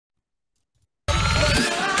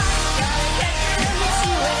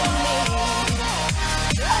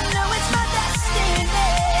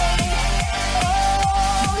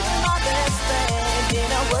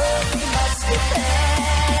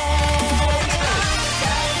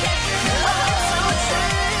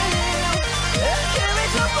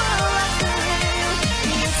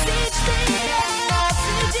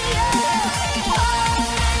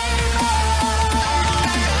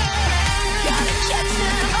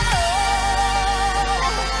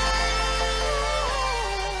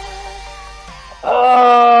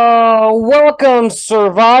Welcome,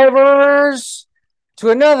 survivors,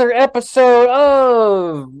 to another episode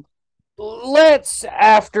of Let's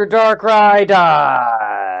After DARKRAI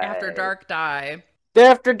Die. After Dark Die.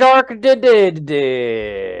 After Dark did.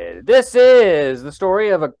 This is the story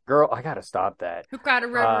of a girl. I gotta stop that. Who got a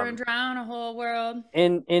river and drown a whole world?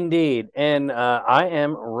 Indeed. And I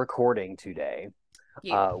am recording today.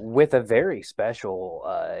 With a very special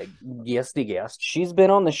guesty guest. She's been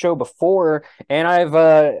on the show before, and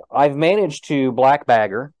I've managed to black bag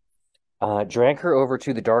her, drag her over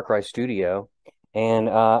to the DARKRAI studio, and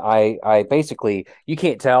I basically, you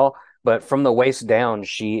can't tell, but from the waist down,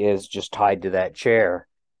 she is just tied to that chair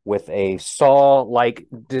with a saw-like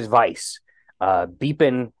device,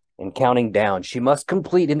 beeping and counting down. She must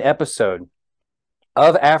complete an episode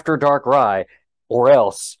of After DARKRAI, or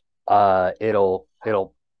else it'll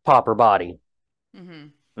pop her body.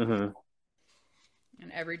 And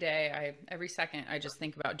every day, every second, I just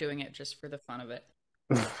think about doing it just for the fun of it.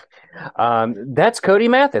 That's Cody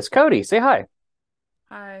Mathis. Cody, say hi.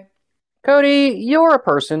 Hi. Cody, you're a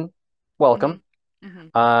person. Welcome.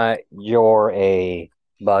 You're a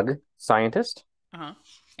bug scientist.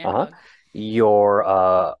 Bug.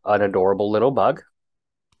 You're an adorable little bug.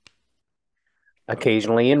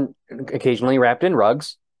 Occasionally wrapped in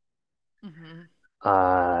rugs.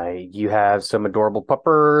 You have some adorable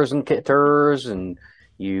puppers and kitters, and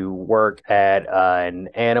you work at an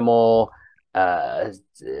animal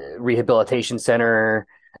rehabilitation center,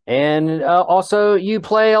 and also you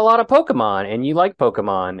play a lot of Pokemon, and you like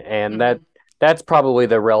Pokemon, and that's probably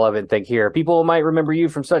the relevant thing here. People might remember you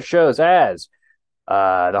from such shows as the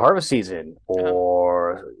Harvest Season,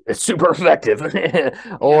 or It's Super Effective,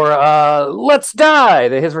 or Let's Die,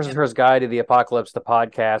 the His versus Hers Guide to the Apocalypse, the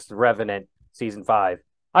podcast, Revenant, Season 5.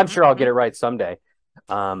 I'm sure I'll get it right someday.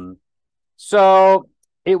 So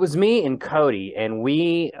it was me and Cody, and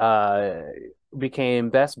we became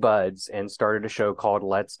best buds and started a show called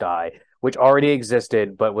Let's Die, which already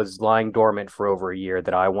existed but was lying dormant for over a year,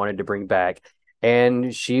 that I wanted to bring back.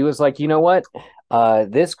 And she was like, you know what?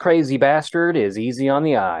 This crazy bastard is easy on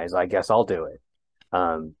the eyes. I guess I'll do it.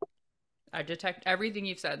 I detect everything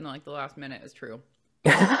you've said in like the last minute is true.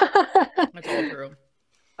 It's all true.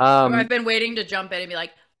 I've been waiting to jump in and be like,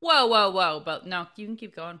 whoa, but no, you can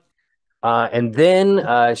keep going. And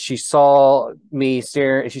then she saw me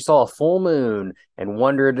stare. She saw a full moon and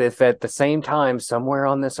wondered if at the same time, somewhere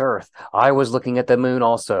on this earth, I was looking at the moon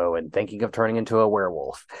also and thinking of turning into a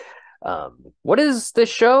werewolf. What is this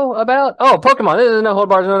show about? Oh, Pokemon. This is No Hold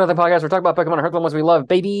Bars, No Nothing podcast. We're talking about Pokemon. I heard the ones we love,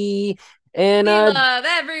 baby. And we love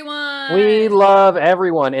everyone. We love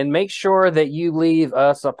everyone. And make sure that you leave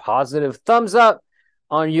us a positive thumbs up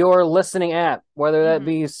on your listening app, whether that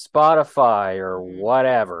be Spotify or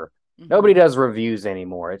whatever. Nobody does reviews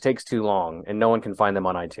anymore. It takes too long, and no one can find them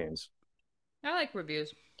on iTunes. I like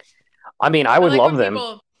reviews. I mean, I would love them.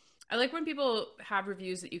 I like when people have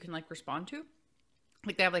reviews that you can like respond to.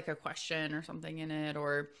 Like they have like a question or something in it,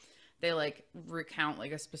 or they like recount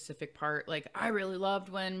like a specific part. Like, I really loved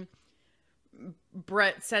when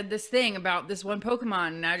Brett said this thing about this one Pokemon,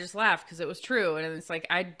 and I just laughed because it was true. And it's like,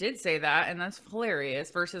 I did say that, and that's hilarious,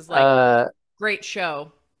 versus like great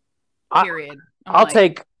show, period.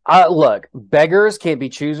 Look, beggars can't be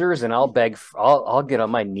choosers, and I'll get on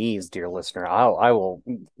my knees, dear listener. I will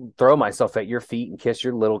throw myself at your feet and kiss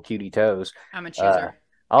your little cutie toes. I'm a chooser.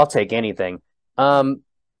 I'll take anything.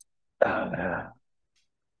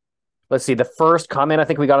 Let's see. The first comment I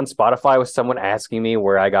think we got on Spotify was someone asking me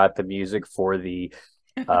where I got the music for the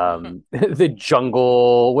the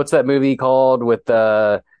jungle. What's that movie called with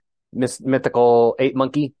the mythical ape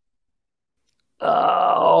monkey?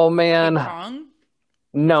 Oh man. King Kong?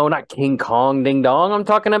 No, not King Kong, ding dong. I'm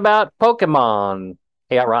talking about Pokemon.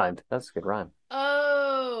 Hey, I rhymed. That's a good rhyme.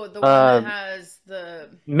 Oh, the one that has the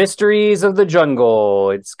Mysteries of the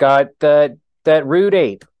Jungle. It's got that rude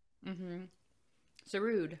ape.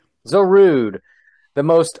 Zarude. The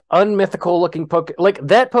most unmythical looking like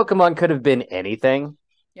that Pokemon could have been anything.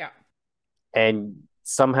 Yeah. And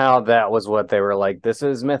somehow that was what they were like, this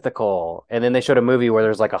is mythical. And then they showed a movie where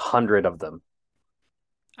there's like 100 of them.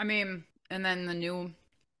 I mean, and then the new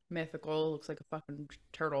mythical looks like a fucking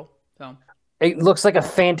turtle. So it looks like a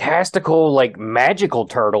fantastical, like magical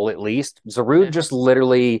turtle, at least. Zarude just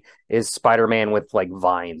literally is Spider-Man with like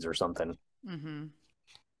vines or something.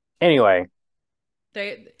 Anyway,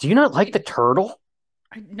 do you not like the turtle?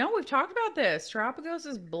 No, we've talked about this. Terapagos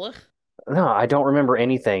is blech. No, I don't remember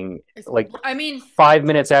anything. I mean, 5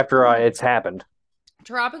 minutes after it's happened.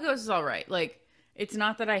 Terapagos is all right. Like, it's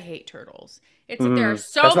not that I hate turtles. It's that there are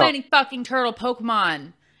so many fucking turtle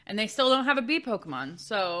Pokemon, and they still don't have a bee Pokemon.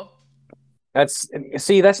 So That's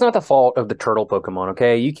not the fault of the turtle Pokemon,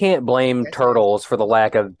 okay? You can't blame Yes, it is. turtles for the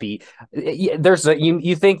lack of beat. There's a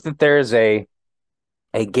you think that there's a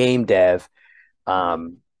game dev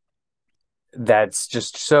um that's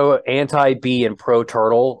just so anti bee and pro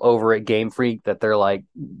turtle over at Game Freak that they're like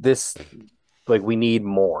this like we need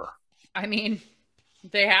more. I mean,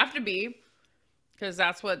 they have to be because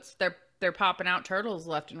that's what's they're popping out turtles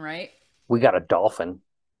left and right. We got a dolphin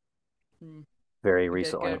Mm, very I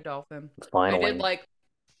did get recently. a dolphin. I did Finally. like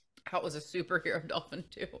how it was a superhero dolphin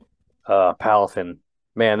too. Palafin.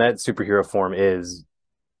 Man, that superhero form is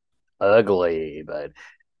ugly, but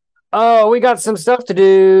oh, we got some stuff to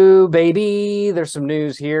do, baby. There's some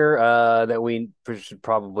news here that we should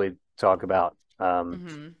probably talk about.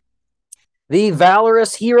 Mm-hmm. The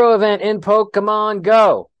Valorous Hero event in Pokemon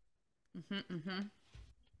Go. Mm-hmm. Mm-hmm.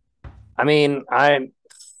 I mean, I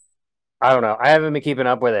don't know. I haven't been keeping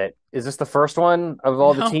up with it. Is this the first one of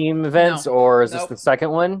all the No, team no, events, or is this nope. the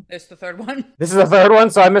second one? It's the third one. This is the third one,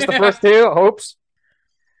 so I missed the first two. Oops.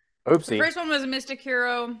 The Oopsie. first one was a Mystic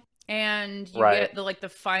Hero, and you Right. get the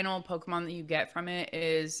final Pokemon that you get from it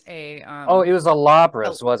is a Oh, it was a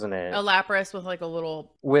Lapras, wasn't it? a Lapras with like a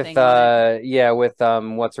little With thing on it. yeah, with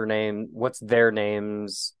what's her name? What's their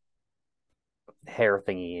names? Hair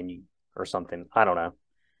thingy and or something. I don't know.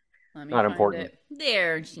 Let me Not find important. it.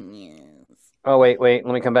 There she is. Oh wait. Let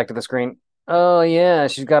me come back to the screen. Oh yeah,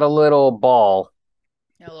 she's got a little ball.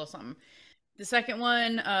 Yeah, a little something. The second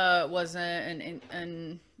one was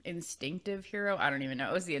an instinctive hero. I don't even know.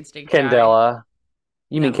 It was the instinct guy. Candela.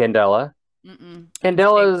 You mean No. Candela? Mm-mm. Instinct.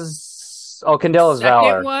 Candela's Second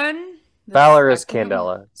Valor. one. The Valor is second one.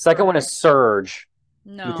 Candela. Second one is Correct. Surge.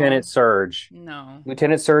 No. Lieutenant Surge. No.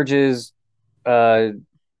 Lieutenant Surge's uh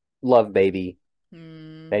love baby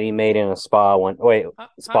Hmm. that he made in a spa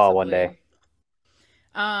spa one day. Possibly.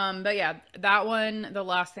 But yeah, that one, the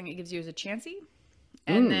last thing it gives you is a Chansey.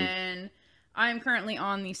 And Mm. then I'm currently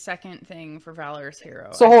on the second thing for Valor's Hero.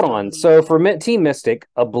 So I hold still on. need. So for Team Mystic,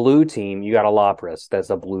 a blue team, you got a Lapras. That's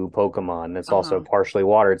a blue Pokemon. That's also Uh-huh. partially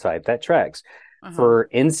water type. That tracks. Uh-huh. For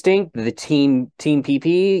Instinct, the Team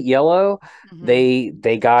PP yellow, Mm-hmm.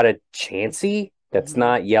 they got a Chansey that's Mm-hmm.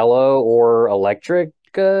 not yellow or electric.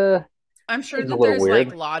 I'm sure It's a that little there's like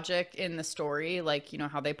weird. logic in the story, like you know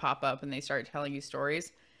how they pop up and they start telling you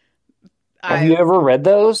stories. Have you I ever read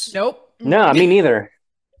those? Nope. No, me neither.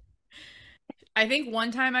 I think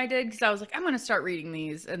one time I did because I was like, I'm gonna start reading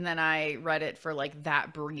these, and then I read it for like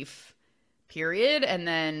that brief period, and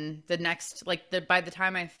then the next, by the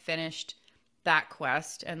time I finished that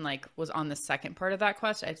quest and like was on the second part of that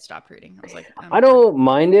quest, I stopped reading. I was like, I'm I done. don't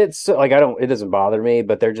mind it. So, like, it doesn't bother me,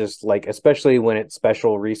 but they're just like, especially when it's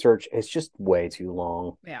special research, it's just way too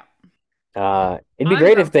long. Yeah, It'd be I'm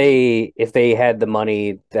great if grumpy. they had the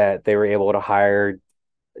money that they were able to hire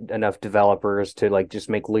enough developers to like just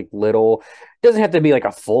make like little. It doesn't have to be like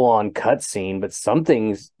a full on cutscene, but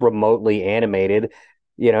something's remotely animated.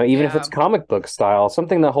 Even if it's Yeah. comic book style,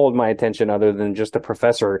 something that hold my attention other than just a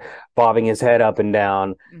professor bobbing his head up and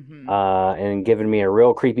down, Hmm. and giving me a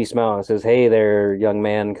real creepy smile and says, "Hey there, young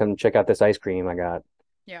man, come check out this ice cream I got."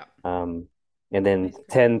 Yeah. Um, and then Ice cream.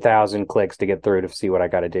 10,000 clicks to get through to see what I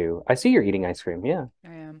got to do. I see you're eating ice cream. Yeah,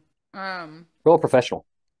 I am. real professional.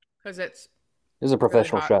 Because it's This is a really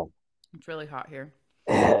professional hot. show. It's really hot here.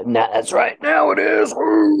 Nah, that's right. Now it is.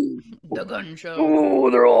 Ooh, The gun show.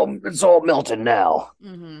 ooh, it's all melting now.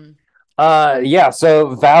 Mm-hmm. Yeah.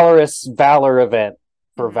 So Valor event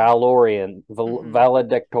for Mm-hmm. Mm-hmm.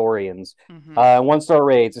 valedictorians. Mm-hmm. 1-star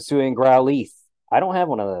raids, Asui and Growlithe. I don't have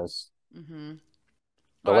one of those. Mm-hmm.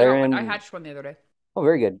 Oh, I got one. I Galarian. hatched one the other day. Oh,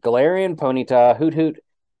 very good. Galarian, Ponyta, Hoot Hoot.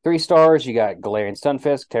 3 stars. You got Galarian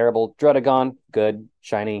Stunfisk, terrible. Druddigon, good,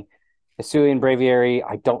 shiny. Hisuian Braviary.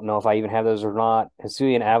 I don't know if I even have those or not.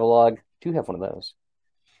 Hisuian Avalog. Do have one of those.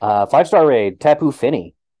 5-star raid, Tapu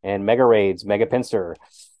Fini. And Mega Raids, Mega Pinsir.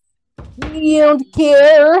 You don't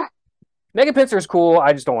care. Mega Pinsir is cool.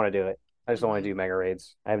 I just don't want to do it. I just don't want to do Mega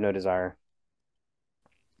Raids. I have no desire.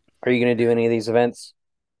 Are you going to do any of these events?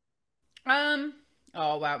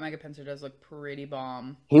 Oh wow, Mega Pinsir does look pretty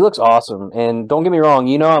bomb. He looks awesome. And don't get me wrong,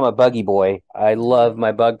 I'm a buggy boy. I love Mm-hmm.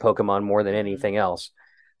 my bug Pokemon more than Mm-hmm. anything else.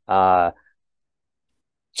 Uh,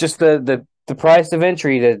 just the price of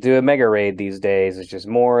entry to do a Mega Raid these days is just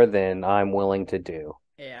more than I'm willing to do.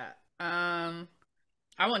 Yeah.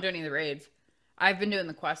 I won't do any of the raids. I've been doing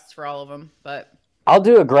the quests for all of them, but I'll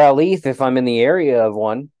do a Growlithe if I'm in the area of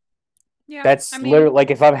one. yeah, I That's mean, literally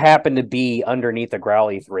like if I happen to be underneath a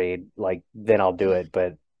Growlithe raid, like then I'll do it.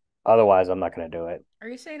 But otherwise, I'm not going to do it. are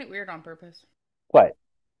you saying it weird on purpose? What?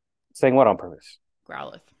 Saying what on purpose?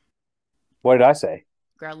 Growlithe. What did I say?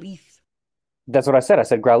 Growlithe. That's what I said. I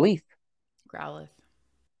said Growlithe. Growlithe.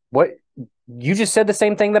 What? You just said the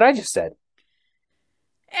same thing that I just said.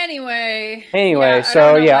 Anyway, Anyway, yeah, I don't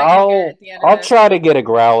so know yeah, what I can get at the end of I'll this. try to get a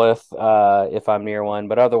Growlithe if I'm near one,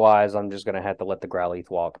 but otherwise I'm just gonna have to let the Growlithe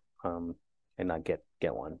walk and not get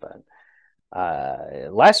one. But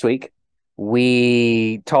last week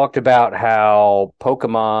we talked about how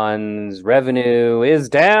Pokemon's revenue is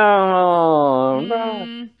down.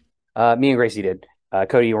 Me and Gracie did.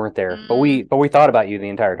 Cody, you weren't there, but we thought about you the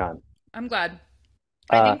entire time. I'm glad.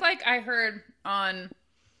 I think like I heard on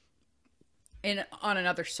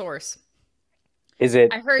another source. Is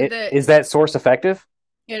it? I heard that is that source effective?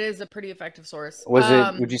 It is a pretty effective source. Was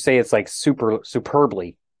it? Would you say it's like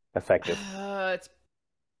superbly effective? It's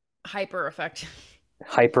hyper effective. It's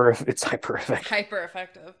hyper effective. Hyper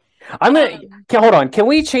effective. I'm gonna hold on. Can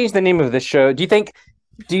we change the name of this show? Do you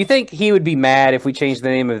think he would be mad if we changed the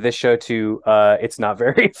name of this show to It's Not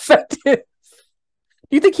Very Effective?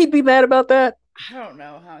 Do you think he'd be mad about that? I don't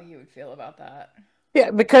know how he would feel about that.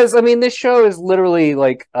 Yeah, because I mean this show is literally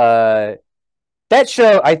like that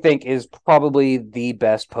show I think is probably the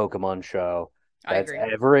best Pokemon show that's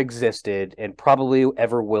ever existed and probably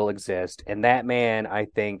ever will exist. And that man, I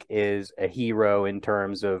think, is a hero in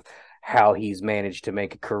terms of how he's managed to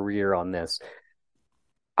make a career on this.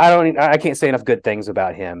 I can't say enough good things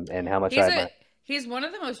about him and how much he's one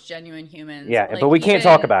of the most genuine humans. Yeah, like, but we can't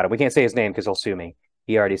talk about him. We can't say his name because he'll sue me.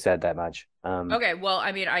 He already said that much. Okay, well,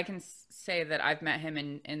 I mean, I can say that I've met him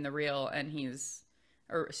in the real, and he's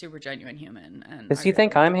a super genuine human. And does he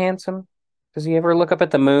think I'm handsome? Does he ever look up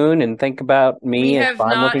at the moon and think about me if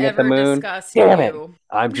I'm looking at the moon? Damn it!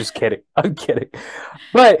 I'm just kidding. I'm kidding.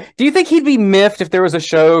 But do you think he'd be miffed if there was a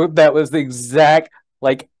show that was the exact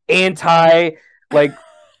like anti like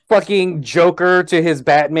fucking Joker to his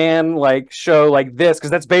Batman like show like this?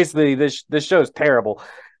 Because that's basically this show is terrible,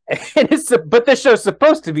 and but this show's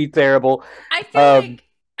supposed to be terrible.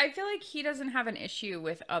 I feel like he doesn't have an issue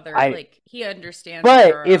with other like he understands.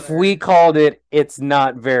 But if we called It's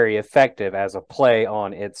Not Very Effective as a play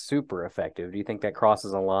on It's Super Effective, do you think that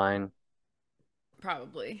crosses a line?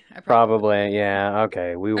 Probably. Probably, yeah.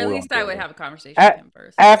 Okay, we will. At least I would have a conversation with him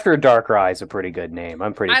first. After DARKRAI is a pretty good name.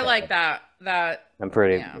 I'm pretty. I like that. I'm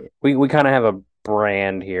pretty. Yeah. We kind of have a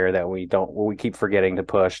brand here that we keep forgetting to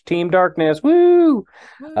push. Team Darkness, woo!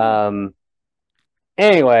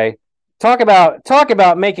 Anyway. Talk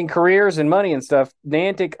about making careers and money and stuff.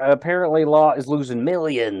 Niantic apparently is losing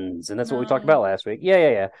millions, and that's what we talked about last week.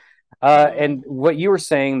 Yeah. And what you were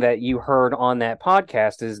saying that you heard on that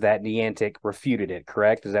podcast is that Niantic refuted it,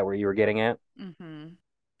 correct? Is that where you were getting at? Mm-hmm.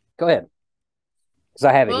 Go ahead. Because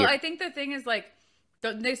I have it here. Well, I think the thing is, like,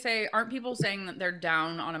 don't they say, aren't people saying that they're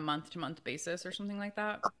down on a month-to-month basis or something like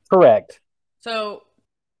that? Correct. So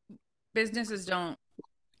businesses don't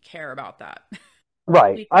care about that.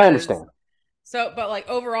 Right. I understand. So, but like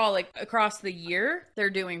overall, like across the year,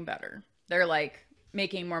 they're doing better. They're like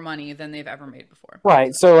making more money than they've ever made before.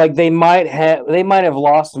 Right. So like they might have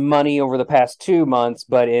lost money over the past 2 months,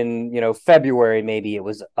 but in, February, maybe it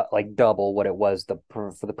was like double what it was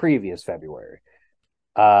for the previous February.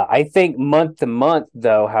 I think month to month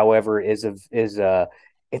though, however,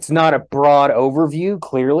 it's not a broad overview,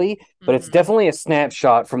 clearly, but it's definitely a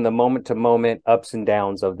snapshot from the moment to moment ups and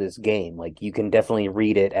downs of this game. Like you can definitely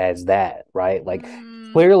read it as that, right? Like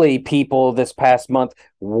clearly people this past month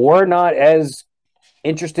were not as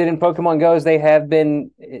interested in Pokemon Go as they have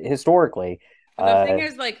been historically. The thing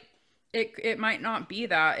is, like, it might not be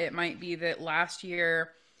that. It might be that last year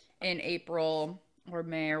in April or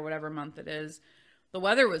May or whatever month it is, the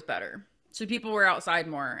weather was better. So people were outside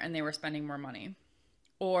more and they were spending more money.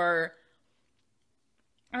 Or,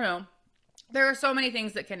 I don't know. There are so many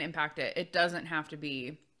things that can impact it. It doesn't have to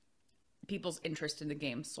be people's interest in the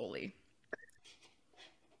game solely.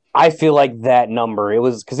 I feel like that number, it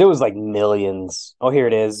was like millions. Oh, here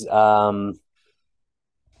it is. I'm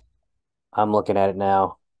looking at it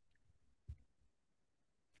now.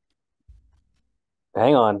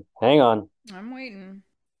 Hang on. I'm waiting.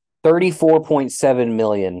 34.7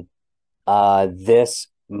 million this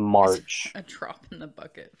March. A drop in the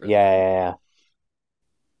bucket. Yeah.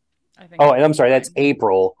 And I'm sorry, that's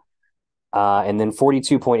April. And then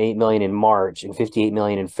 42.8 million in March and 58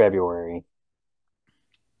 million in February.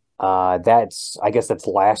 I guess that's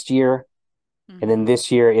last year. And then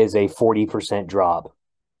this year is a 40% drop.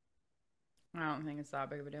 I don't think it's that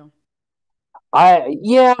big of a deal.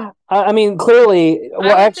 I mean, clearly,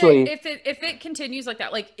 well, actually, if it continues like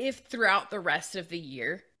that, like if throughout the rest of the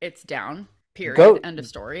year it's down, period, end of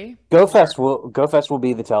story. GoFest will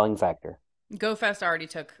be the telling factor. GoFest already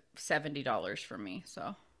took $70 from me,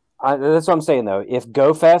 so that's what I'm saying though. If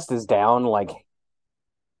GoFest is down like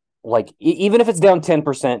like even if it's down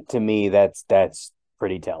 10% to me, that's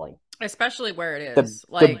pretty telling. Especially where it The is.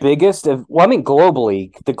 the Like, biggest of well, I mean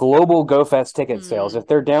globally, the global GoFest ticket sales, mm, if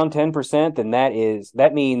they're down 10%, then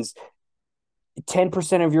that means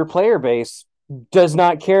 10% of your player base does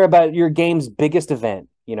not care about your game's biggest event.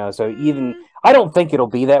 So even mm, I don't think it'll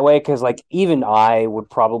be that way because like even I would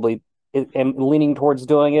probably am leaning towards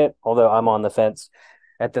doing it, although I'm on the fence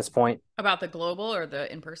at this point. about the global or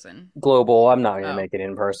the in person? Global, I'm not going to Oh, make it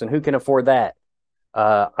in person. Who can afford that?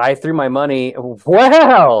 I threw my money.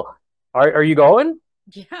 Wow. Are you going?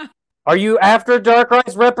 yeah, Are you after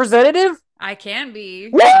DARKRAI's representative? I can be.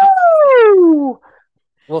 Woo!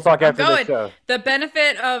 We'll talk I'm after this going. show. The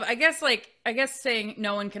benefit of, I guess saying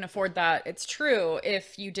no one can afford that, it's true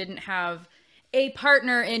if you didn't have a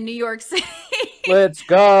partner in New York City. Let's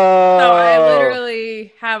So I go.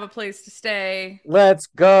 literally have a place to stay. Let's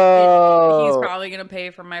He's go. probably gonna pay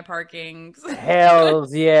for my parking.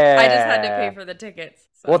 Hells I just had to pay yeah. for the tickets.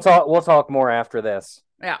 We'll So talk more after this.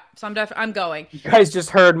 yeah, so I'm going. You guys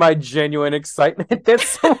just heard my genuine excitement.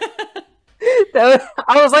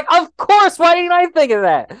 I was like, of course, why didn't I think of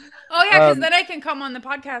that? Oh yeah, because Um, then I can come on the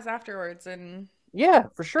podcast afterwards yeah,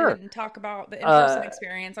 for sure. and talk about the in-person Uh,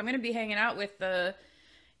 experience. I'm gonna be hanging out with the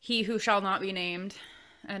he who shall not be named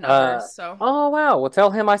and uh, others. So oh wow. Well,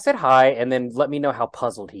 tell him I said hi, and then let me know how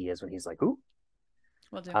puzzled he is when he's like, "Ooh."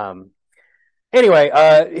 we'll do. Um, Anyway,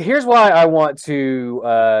 here's why I want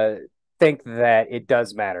to think that it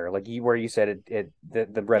does matter. Like where you said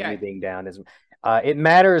the revenue Yeah, being down is it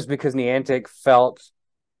matters because Niantic felt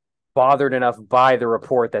bothered enough by the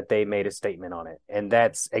report that they made a statement on it, and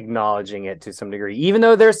that's acknowledging it to some degree, even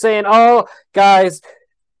though they're saying, "Oh, guys,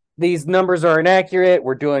 these numbers are inaccurate.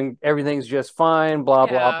 We're doing everything's just fine." Blah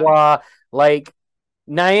blah yeah. blah. Like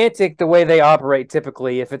Niantic, the way they operate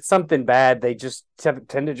typically, if it's something bad, they just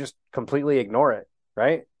tend to just completely ignore it,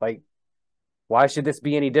 right? Like, why should this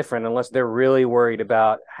be any different unless they're really worried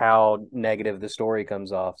about how negative the story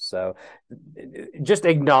comes off? So, just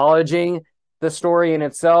acknowledging the story in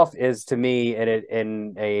itself is to me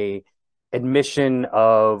in a admission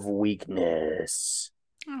of weakness.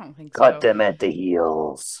 I don't think Cut so. them at the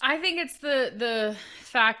heels. I think it's the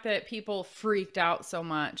fact that people freaked out so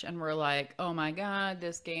much and were like, "Oh my god,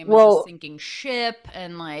 this game is a Well, sinking ship,"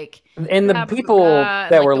 and like, and the blah blah blah, people blah. And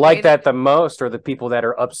that like were the way like that, that the most are the people that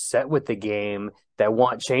are upset with the game, that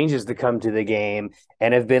want changes to come to the game,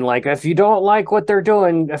 and have been like, if you don't like what they're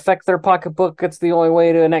doing, affect their pocketbook. It's the only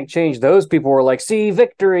way to enact change. Those people were like, see,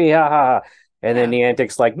 victory, haha. And then yeah.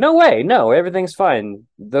 Niantic's like, no way, no, everything's fine.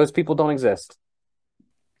 Those people don't exist.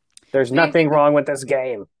 There's I mean, nothing wrong with this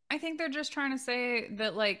game. I think they're just trying to say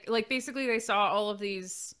that like basically they saw all of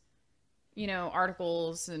these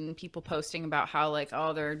articles and people posting about how like,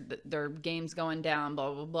 oh, their game's going down,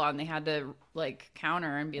 blah blah blah, and they had to like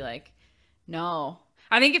counter and be like, no.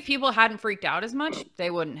 I think if people hadn't freaked out as much, they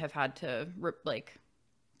wouldn't have had to like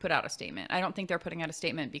put out a statement. I don't think they're putting out a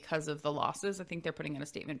statement because of the losses. I think they're putting out a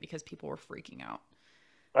statement because people were freaking out,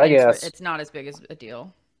 I and guess. it's not as big as a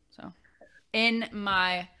deal. So, in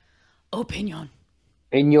my opinion,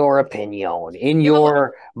 In your opinion, in you have a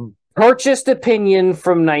your purchased opinion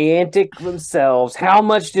from Niantic themselves, how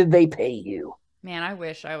much did they pay you? man. I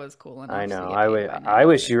wish I was cool I enough to know. get paid by I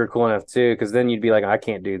wish Niantic. you were cool enough too, because then you'd be like, I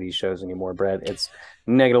can't do these shows anymore, Brett. It's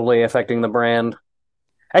negatively affecting the brand.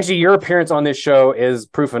 Actually, your appearance on this show is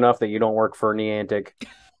proof enough that you don't work for Niantic.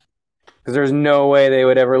 Because there's no way they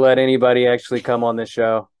would ever let anybody actually come on this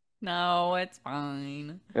show. No, it's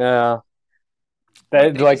fine. Yeah. Look,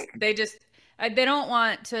 That like they don't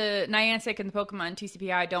want to. Niantic and the Pokemon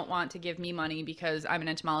TCPI don't want to give me money because I'm an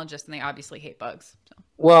entomologist and they obviously hate bugs. So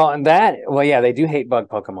well, yeah, they do hate bug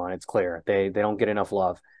Pokemon. It's clear. They don't get enough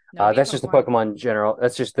love. no bee That's just the Pokemon, Pokemon general.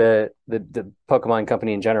 That's just the Pokemon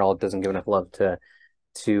company in general. It doesn't give enough love to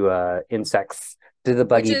insects, to the which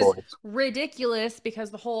buggy is boys. ridiculous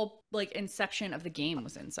because the whole like inception of the game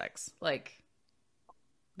was insects. Like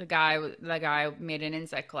the guy made an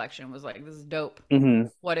insect collection, was like, this is dope. Mm-hmm.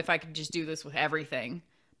 What if I could just do this with everything?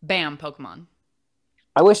 Bam, Pokemon.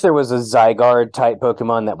 I wish there was a Zygarde type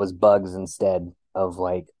Pokemon that was bugs instead of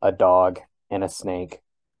like a dog and a snake.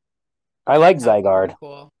 I like That would be pretty Zygarde,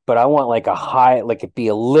 cool. but I want like a high, like it be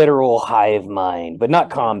a literal hive mind, but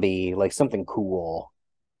not Hmm. combi, like something cool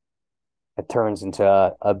that turns into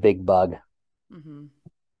a big bug, Hmm.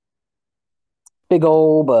 big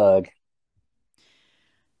old bug.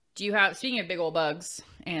 Do you have, speaking of big old bugs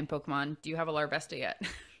and Pokemon, do you have a Larvesta yet?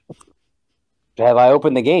 Have I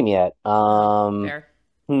opened the game yet? Fair.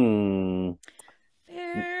 Hmm.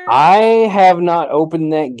 Fair. I have not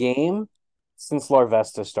opened that game since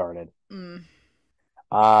Larvesta started. Mm.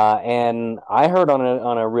 And I heard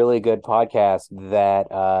on a really good podcast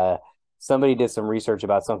that somebody did some research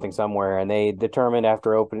about something somewhere, and they determined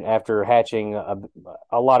after hatching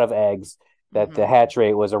a lot of eggs that the hatch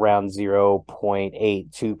rate was around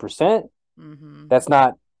 0.82%. That's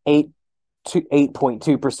not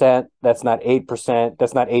 8.2%. That's not 8%.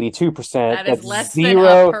 That's not 82%. That is That's less than a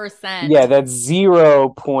zero. percent. Yeah, that's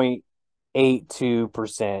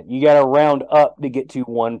 0.82%. You got to round up to get to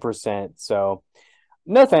 1%. So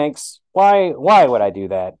no thanks. Why would I do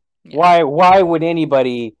that? Yeah. Why would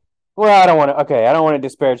anybody? Well, I don't want to. Okay, I don't want to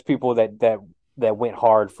disparage people that went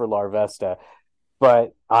hard for Larvesta,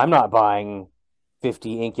 but I'm not buying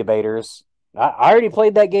 50 incubators. I already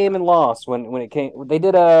played that game and lost when it came. They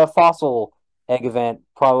did a fossil egg event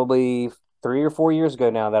probably 3 or 4 years ago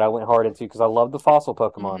now that I went hard into because I love the fossil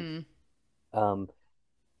Pokemon.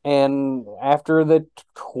 And after the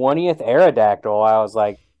 20th Aerodactyl, I was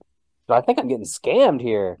like, I think I'm getting scammed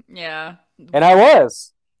here. Yeah. And I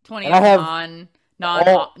was. 20th and I have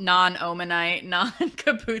non-Omanite,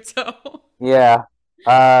 non-Kabuto. Yeah.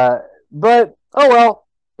 But oh well.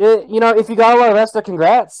 If you got a lot of Vesta,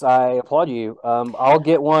 congrats. I applaud you. I'll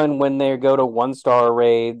get one when they go to 1-star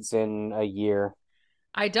raids in a year.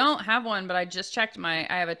 I don't have one, but I just checked I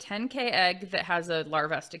have a 10K egg that has a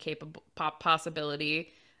Larvesta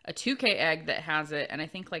possibility, a 2K egg that has it, and I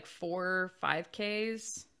think like 4 or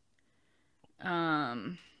 5Ks.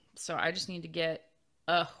 So I just need to get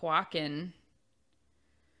a Hwakin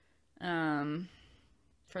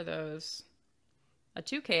for those. A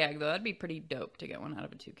 2K egg, though, that'd be pretty dope to get one out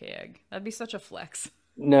of a 2K egg. That'd be such a flex.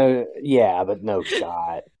 No, yeah, but no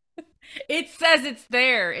shot. It says it's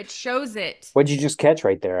there. It shows it. What'd you just catch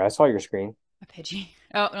right there? I saw your screen. A Pidgey.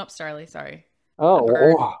 Oh, nope, Starly, sorry.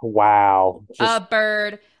 Oh, wow. Just a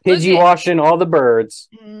bird. Pidgey washing all the birds.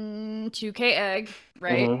 2K egg,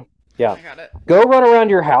 right? Yeah. I got it. Go run around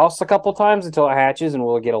your house a couple times until it hatches and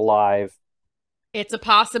we'll get alive. It's a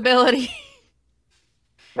possibility.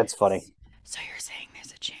 That's funny. So you're saying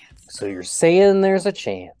there's a chance. So you're saying there's a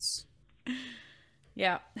chance.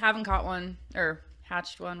 Yeah. Haven't caught one. Or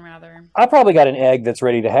hatched one, rather. I probably got an egg that's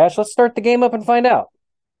ready to hatch. Let's start the game up and find out.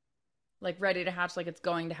 Like ready to hatch, like it's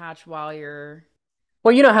going to hatch while you're...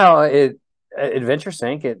 Well, you know how Adventure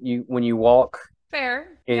Sync, when you walk...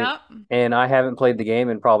 Fair. Yep. And I haven't played the game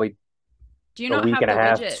in probably Do you not a week have and a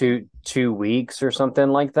half, widget? 2 weeks or something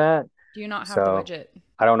like that. Do you not have the widget?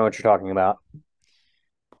 I don't know what you're talking about.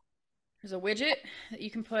 There's a widget that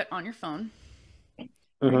you can put on your phone. Right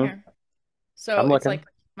here. So it's looking. like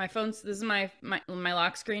my phone's. This is my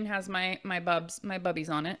lock screen has my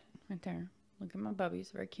bubbies on it right there. Look at my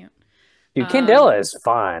bubbies, very cute. Dude, Candela is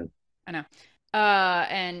fine. I know.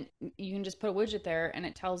 And you can just put a widget there, and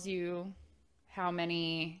it tells you how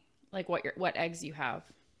many, like what eggs you have.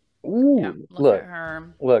 Ooh, yeah, look at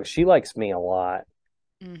her. Look, she likes me a lot.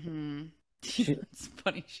 It's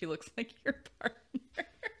funny. She looks like your partner.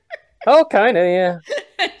 Oh, kind of, yeah.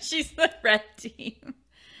 She's the red team.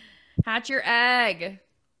 Hatch your egg.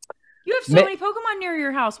 You have so many Pokemon near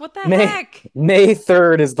your house. What the heck? May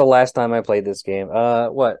 3rd is the last time I played this game.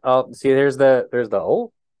 What? Oh, see, there's the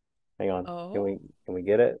oh. Hang on. Oh. Can we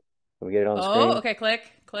get it? Can we get it on the screen? Oh, okay. Click.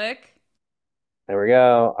 There we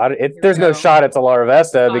go. There's no shot it's a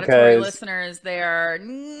Larvesta because listeners, they are.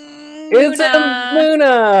 It's a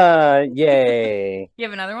Muna! Yay! You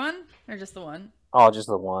have another one or just the one? Oh, just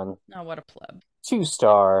the one. Oh, what a pleb.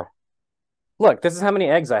 2-star. Look, this is how many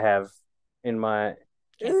eggs I have in my...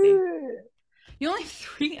 Can't see. You only have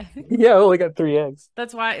 3 eggs? Yeah, I only got 3 eggs.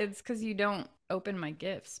 That's why. It's because you don't open my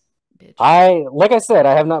gifts, bitch. Like I said,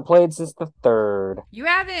 I have not played since the 3rd. You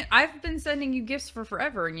haven't? I've been sending you gifts for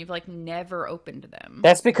forever, and you've, like, never opened them.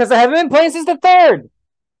 That's because I haven't been playing since the 3rd!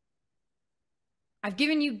 I've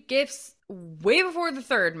given you gifts way before the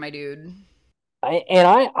 3rd, my dude.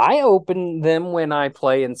 I open them when I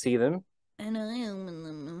play and see them. And I open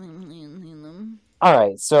them when I see them. All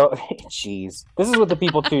right, so jeez, this is what the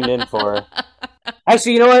people tuned in for.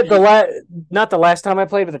 Actually, you know what? Not the last time I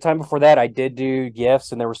played, but the time before that, I did do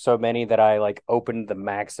gifts, and there were so many that I like opened the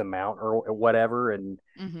max amount or whatever, and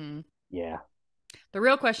yeah. The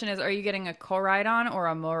real question is: are you getting a Koraidon or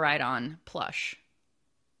a Moraidon plush?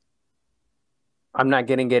 I'm not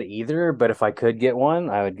getting it either, but if I could get one,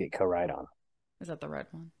 I would get Koraidon. Is that the red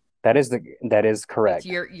one? That is correct.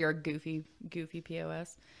 It's your goofy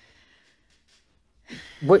POS.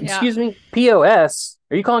 What? Yeah. Excuse me, POS?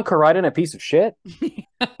 Are you calling Koraidon a piece of shit?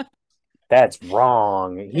 That's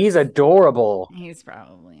wrong. He's adorable. He's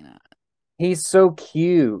probably not. He's so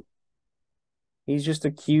cute. He's just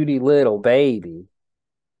a cutie little baby.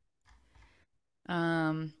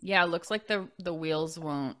 Yeah, it looks like the wheels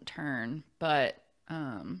won't turn, but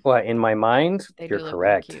Well, in my mind, They you're do look really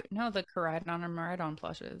correct. cute. No, the Koraidon and Miraidon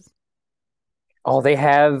plushes. Oh, they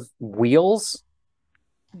have wheels?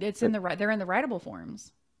 It's in the they're in the rideable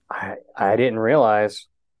forms. I didn't realize.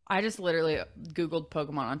 I just literally Googled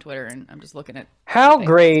Pokemon on Twitter and I'm just looking at How the things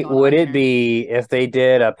great going would on it here. be if they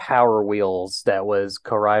did a Power Wheels that was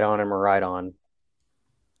Koraidon and Miraidon?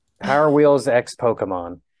 Power Wheels X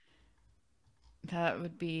Pokemon. That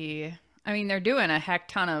would be, I mean, they're doing a heck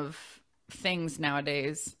ton of things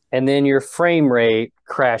nowadays. And then your frame rate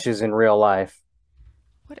crashes in real life.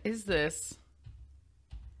 What is this?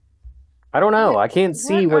 I don't know. I can't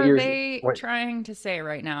see what you're... What are they trying to say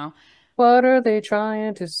right now? What are they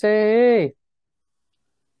trying to say?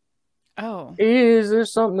 Oh. Is there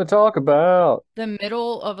something to talk about? The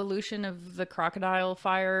middle evolution of the crocodile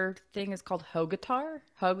fire thing is called Hogatar?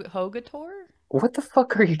 Hogator? What the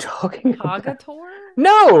fuck are you talking about? Hogator?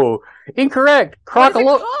 No! Incorrect. What is it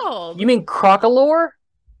called? You mean Crocalor?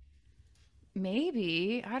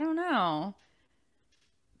 Maybe. I don't know.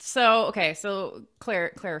 So, okay, so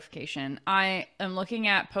clarification. I am looking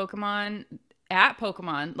at Pokemon,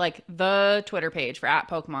 like the Twitter page for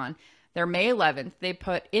 @Pokemon. They're May 11th. They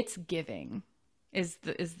put "It's Giving" is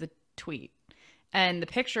the tweet, and the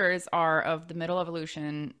pictures are of the middle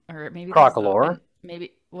evolution, or maybe Crocalor.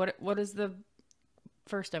 Maybe what is the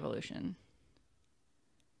first evolution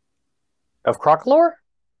of Crocalor?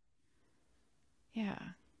 Yeah.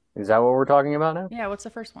 Is that what we're talking about now? Yeah. What's the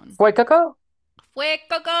first one? Fuecoco?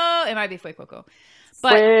 Fuecoco. It might be Fuecoco.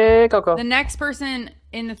 But Fuecoco. The next person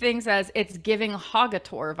in the thing says it's giving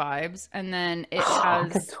Hogator vibes, and then it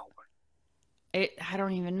has it. I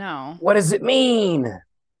don't even know. What does it mean?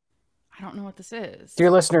 I don't know what this is.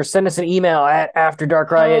 Dear listeners, send us an email at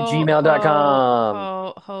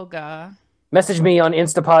afterdarkrai@gmail.com. Hoga. Message me on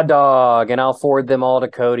InstapodDog, and I'll forward them all to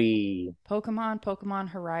Cody. Pokemon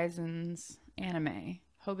Horizons anime.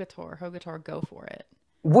 Hogator, go for it.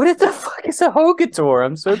 What the fuck is a Hogator?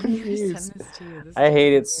 I'm so confused. Send this to you. I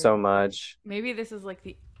hate it so much. Maybe this is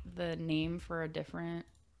like the name for a different...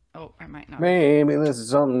 Oh, I might not. Maybe this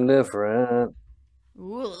is something different.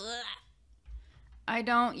 Ooh. I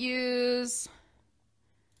don't use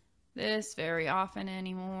this very often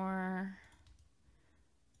anymore.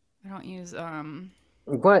 I don't use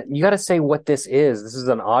What? You got to say what this is. This is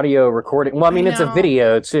an audio recording. Well, I mean, it's a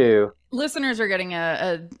video too. Listeners are getting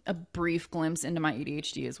a brief glimpse into my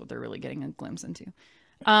ADHD is what they're really getting a glimpse into.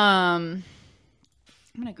 I'm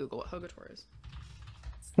gonna Google what Hogator is.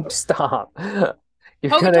 Stop.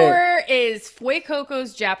 Hogator is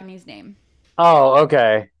Fuecoco's Japanese name. Oh,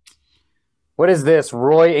 okay. What is this?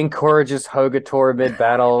 Roy encourages Hogator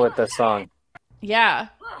mid-battle with the song. Yeah.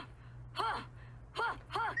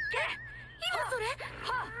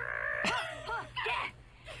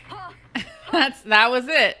 That was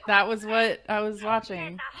it. That was what I was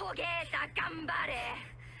watching.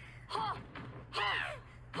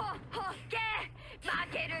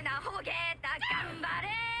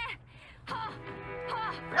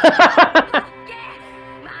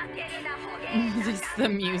 Just the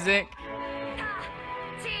music.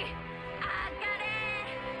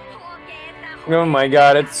 Oh my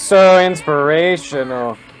god, it's so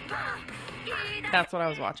inspirational. That's what I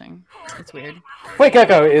was watching. It's weird.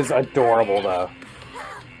 Fuecoco is adorable, though.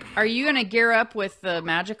 Are you gonna gear up with the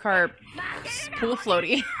Magikarp pool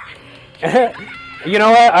floaty? You know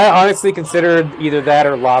what? I honestly considered either that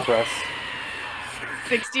or Lapras.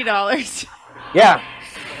 $60. Yeah.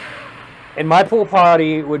 And my pool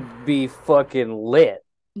party would be fucking lit.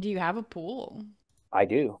 Do you have a pool? I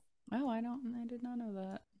do. Oh, I did not know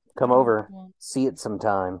that. Come over. See it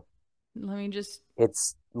sometime. Let me just...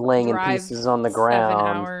 It's laying in pieces on the ground.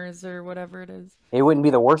 7 hours or whatever it is. It wouldn't be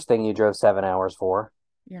the worst thing you drove 7 hours for.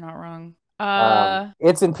 You're not wrong.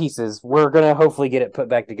 It's in pieces. We're going to hopefully get it put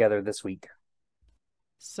back together this week.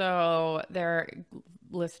 So there,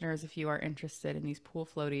 listeners, if you are interested in these pool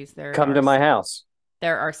floaties, come to my house.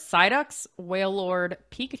 There are Psyducks, Wailord,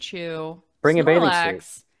 Pikachu, bring a bathing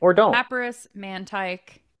suit. Or don't. Lapras,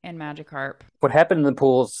 Mantike, and Magikarp. What happened in the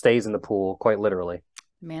pool stays in the pool, quite literally.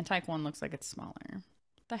 Mantike one looks like it's smaller. What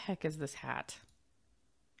the heck is this hat?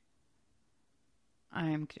 I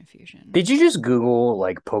am confusion. Did you just Google,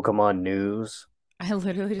 like, Pokemon news? I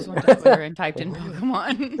literally just went to Twitter and typed in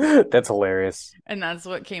Pokemon. That's hilarious. And that's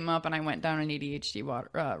what came up, and I went down an ADHD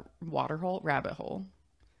rabbit hole.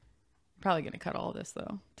 Probably going to cut all of this,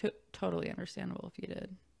 though. Totally understandable if you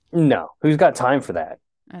did. No. Who's got time for that?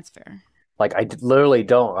 That's fair. Like, I literally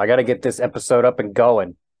don't. I got to get this episode up and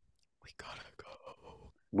going. We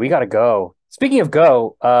got to go. Speaking of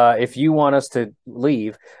go, if you want us to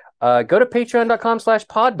leave, go to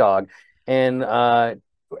patreon.com/poddog and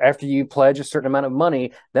after you pledge a certain amount of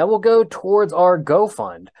money, that will go towards our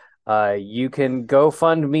GoFund. You can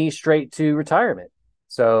GoFund me straight to retirement.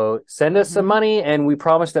 So send us some money, and we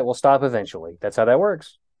promise that we'll stop eventually. That's how that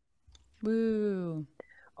works. Woo.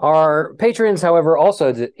 Our patrons, however,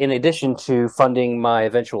 also, in addition to funding my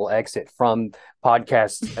eventual exit from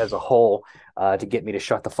podcasts as a whole, to get me to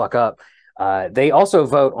shut the fuck up, they also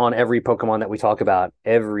vote on every Pokemon that we talk about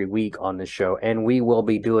every week on this show, and we will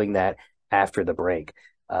be doing that after the break.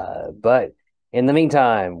 But in the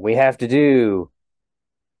meantime, we have to do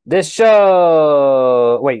this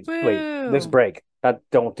show. Wait, this break.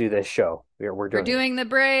 Don't do this show. We're doing the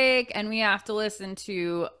break, and we have to listen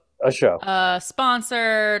to a show.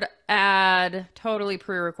 Sponsored ad, totally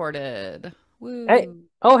pre-recorded. Woo. Hey,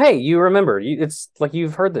 you remember. It's like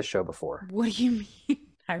you've heard this show before. What do you mean?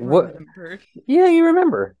 I remember. Yeah, you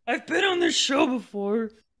remember. I've been on this show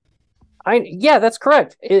before. Yeah, that's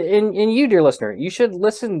correct. And you, dear listener, you should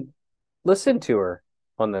listen to her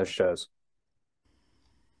on those shows.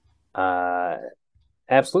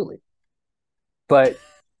 Absolutely. But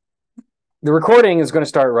the recording is going to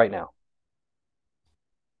start right now.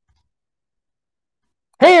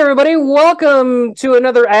 Hey, everybody, welcome to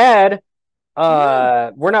another ad.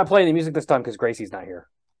 We're not playing the music this time because Gracie's not here.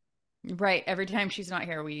 Right. Every time she's not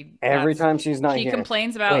here, she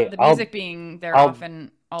complains about the music being there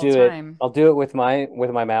often all the time. I'll do it with my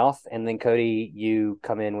mouth, and then Cody, you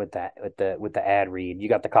come in with the ad read. You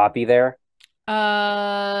got the copy there?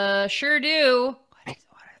 Sure do. What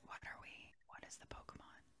are we? What is the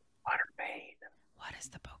Pokemon? Fluttermane. What is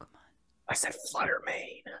the Pokemon? I said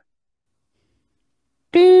Fluttermane.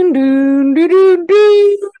 Doon, doon, doon, doon,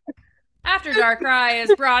 doon. After Darkrai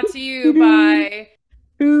is brought to you by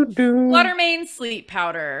Fluttermane Sleep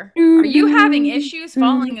Powder. Are you having issues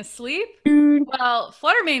falling asleep? Well,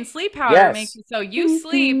 Fluttermane Sleep Powder makes it so you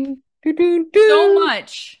sleep so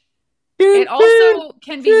much. It also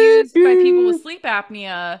can be used by people with sleep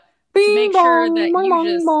apnea to make sure that you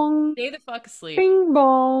just stay the fuck asleep. Bing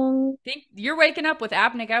bong. Think you're waking up with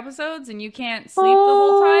apneic episodes and you can't sleep the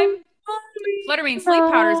whole time? Fluttermane Sleep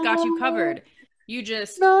Powder's got you covered. You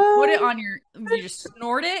just put it on you just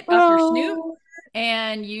snort it up your snoot,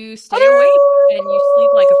 and you stay awake, and you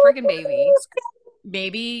sleep like a friggin' baby.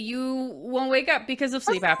 Maybe you won't wake up because of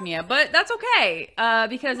sleep apnea, but that's okay,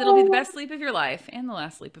 because it'll be the best sleep of your life and the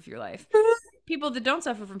last sleep of your life. People that don't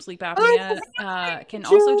suffer from sleep apnea can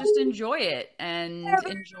also just enjoy it and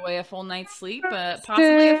enjoy a full night's sleep,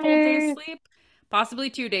 possibly a full day's sleep, possibly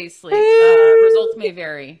 2 days sleep. Results may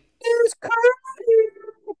vary.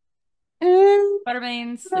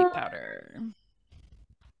 Fluttermane Sleep Powder.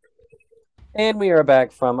 And we are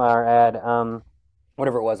back from our ad.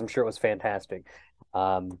 Whatever it was, I'm sure it was fantastic.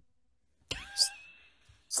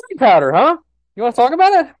 Sleep powder, huh? You want to talk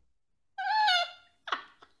about it?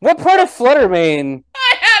 What part of Fluttermane?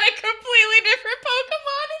 I had a completely different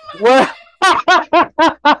Pokemon in my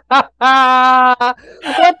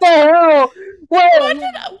What the hell?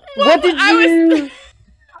 What did you...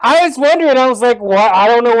 I was wondering, I was like, what? I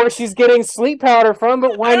don't know where she's getting sleep powder from,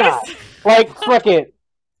 but why not? Like, fuck it.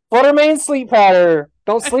 Fluttermane Sleep Powder.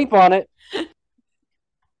 Don't sleep on it.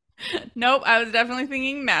 Nope, I was definitely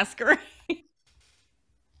thinking Masquerade.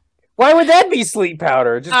 Why would that be sleep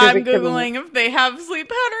powder? Just I'm Googling if they have sleep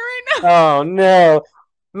powder right now. Oh, no.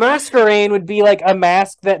 Masquerade would be like a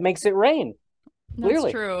mask that makes it rain. That's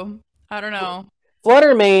true. I don't know.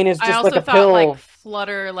 Fluttermane is just like a pill. Like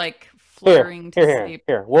flutter, like fluttering to sleep.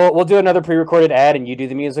 Here. We'll do another pre-recorded ad, and you do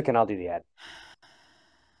the music, and I'll do the ad.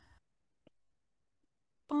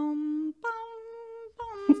 Boom,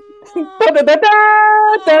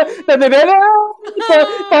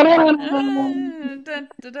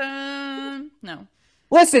 No.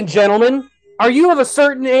 Listen, gentlemen, are you of a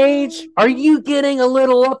certain age? Are you getting a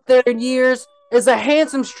little up there in years? Is a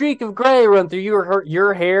handsome streak of gray run through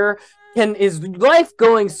your hair? Is life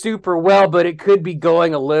going super well, but it could be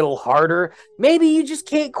going a little harder? Maybe you just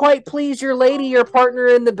can't quite please your lady or partner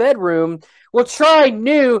in the bedroom. Well, try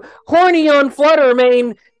new Horny on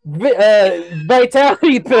Fluttermane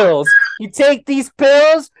vitality pills. You take these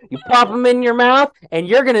pills, you pop them in your mouth, and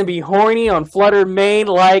you're going to be horny on Fluttermane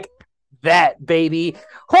like that, baby.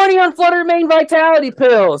 Horny on Fluttermane vitality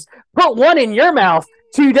pills. Put one in your mouth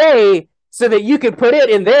today so that you can put it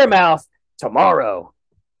in their mouth tomorrow.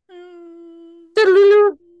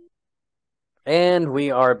 And we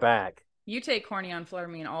are back. You take horny on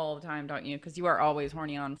Fluttermane all the time, don't you? Because you are always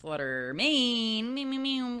horny on Fluttermane.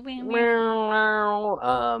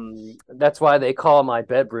 That's why they call my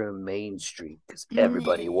bedroom Main Street, because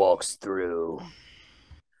everybody walks through.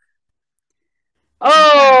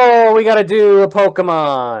 Oh, we gotta do a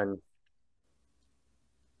Pokemon.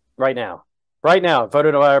 Right now. Right now.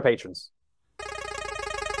 Voted by our patrons. All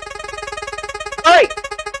right.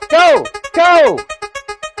 Go. Go.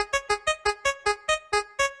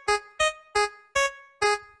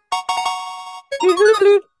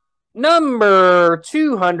 Number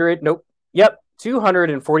 200. Nope. Yep.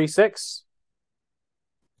 246.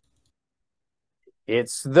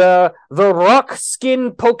 It's the rock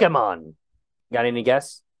skin Pokemon. Got any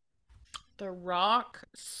guess? The rock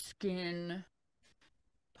skin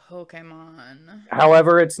Pokemon.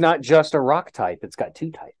 However, it's not just a rock type. It's got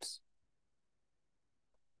 2 types.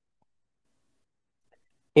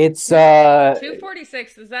 It's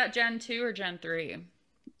 246. Is that Gen 2 or Gen 3?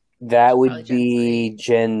 That would be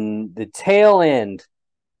the tail end.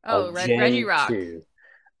 Oh, Regirock. 2.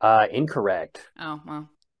 Incorrect. Oh, well,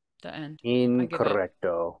 the end.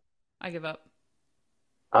 Incorrecto. I give up.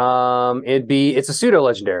 It's a pseudo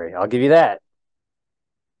legendary. I'll give you that.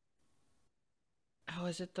 Oh,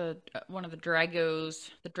 is it the one of the dragons?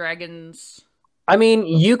 I mean,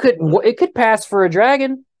 it could pass for a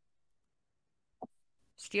dragon.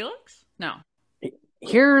 Steelix? No.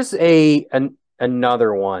 Here's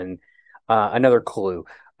another one, another clue.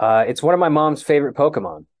 It's one of my mom's favorite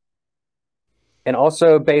Pokemon, and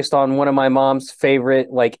also based on one of my mom's favorite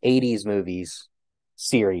 80s movies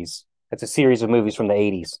series. It's a series of movies from the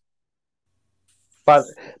 80s. By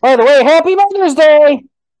the way, Happy Mother's Day!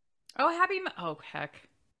 Oh, oh, heck.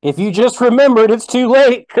 If you just remembered, it's too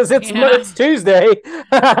late because it's Tuesday.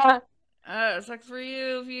 It sucks for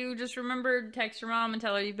you if you just remembered. Text your mom and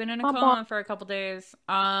tell her you've been in a coma for a couple days.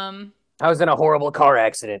 I was in a horrible car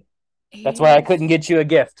accident. That's why I couldn't get you a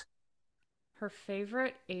gift. Her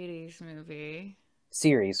favorite 80s movie.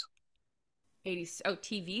 Series. 80s. Oh,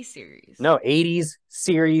 TV series. No, 80s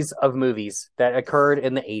series of movies that occurred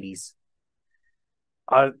in the 80s.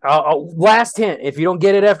 Last hint. If you don't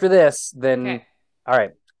get it after this, then... Okay. All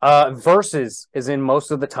right. Versus is in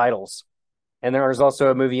most of the titles. And there was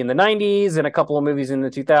also a movie in the 90s and a couple of movies in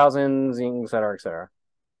the 2000s, et cetera, et cetera.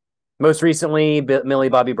 Most recently, Millie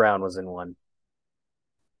Bobby Brown was in one.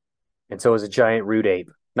 And so was a giant rude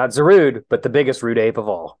ape. Not Zarude, but the biggest rude ape of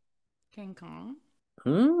all. King Kong.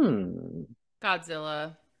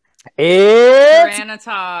 Godzilla. It's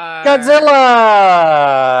Try-ranitar.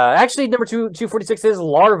 Godzilla! Actually, number 246 is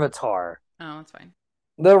Larvitar. Oh, that's fine.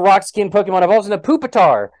 The rock skin Pokemon evolves into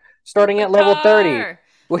Pupitar, starting at level 30.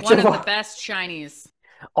 Which one of the best shinies.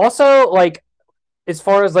 Also, as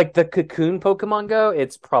far as the cocoon Pokemon go,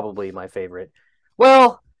 it's probably my favorite.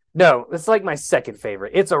 Well, no, it's my second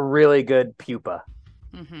favorite. It's a really good pupa.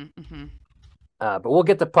 But we'll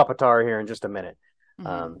get to Pupitar here in just a minute.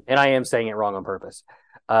 And I am saying it wrong on purpose.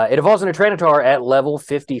 It evolves into Try-ranitar at level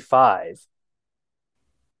 55.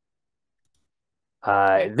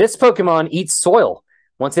 This Pokemon eats soil.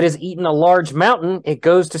 Once it has eaten a large mountain, it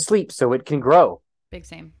goes to sleep so it can grow. Big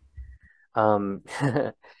same.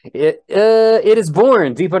 It is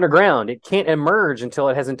born deep underground. It can't emerge until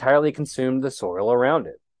it has entirely consumed the soil around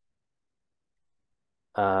it.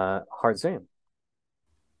 Hard same.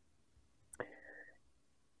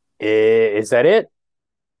 Is that it?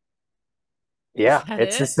 Yeah,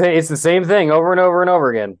 it's the same thing over and over and over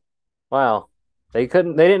again. Wow. They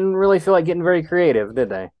didn't really feel like getting very creative, did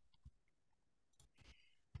they?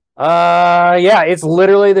 Yeah, it's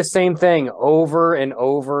literally the same thing over and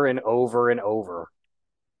over and over and over.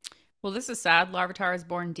 Well, this is sad. Larvitar is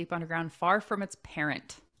born deep underground, far from its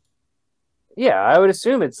parent. Yeah, I would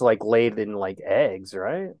assume it's laid in eggs,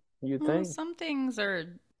 right? You'd think. Some things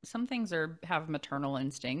have maternal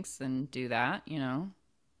instincts and do that, you know.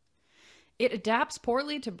 It adapts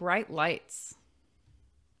poorly to bright lights.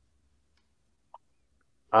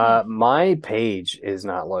 My page is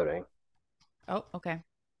not loading. Oh, okay.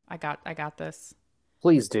 I got this.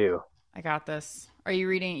 Please do. I got this. Are you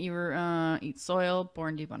reading? You were eat soil,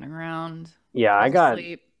 born deep underground. Yeah, I got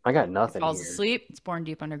nothing. It falls asleep. It's born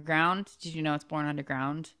deep underground. Did you know it's born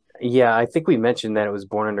underground? Yeah, I think we mentioned that it was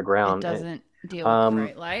born underground. It doesn't deal with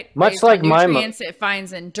bright light. Much like my nutrients it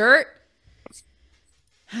finds in dirt.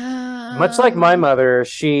 Much like my mother,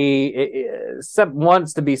 she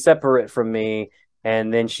wants to be separate from me,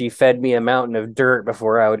 and then she fed me a mountain of dirt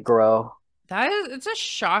before I would grow. It's a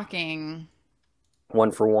shocking.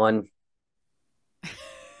 1 for 1.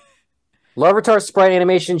 Larvitar's sprite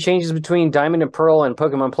animation changes between Diamond and Pearl and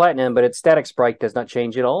Pokemon Platinum, but its static sprite does not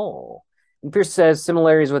change at all. And Pierce says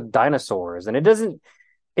similarities with dinosaurs, and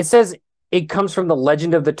it says it comes from the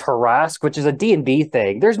Legend of the Tarrasque, which is a D&D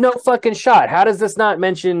thing. There's no fucking shot. How does this not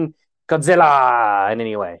mention Godzilla in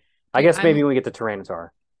any way? I guess maybe we get the Tyranitar.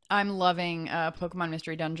 I'm loving Pokemon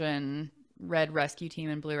Mystery Dungeon, Red Rescue Team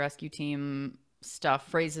and Blue Rescue Team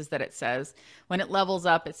phrases that it says. When it levels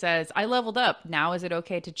up, it says, I leveled up. Now is it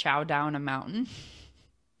okay to chow down a mountain?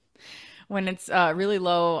 When it's really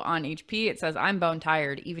low on HP, it says, I'm bone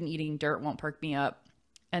tired. Even eating dirt won't perk me up.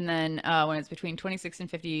 And then when it's between 26 and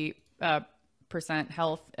 50 percent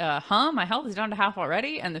health, my health is down to half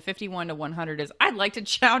already. And the 51 to 100 is, I'd like to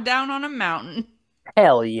chow down on a mountain.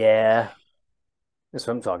 Hell yeah. That's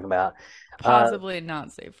what I'm talking about. Possibly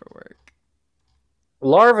not safe for work.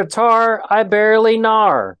 Larvitar, I barely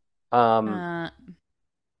gnar.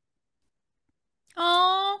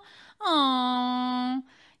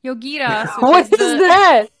 Yogiras. What is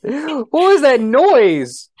that? What was that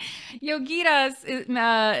noise? Yogiras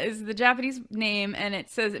is the Japanese name, and it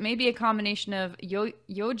says it may be a combination of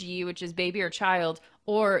yoji, which is baby or child,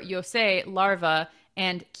 or yosei, larva,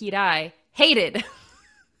 and kirai, hated.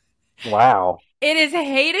 Wow. It is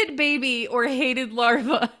hated baby or hated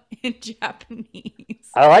larva in Japanese.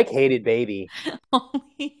 I like hated baby.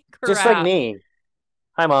 Holy crap. Just like me.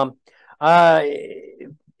 Hi, Mom. It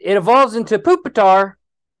evolves into Pupitar.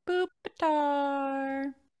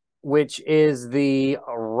 Pupitar. Which is the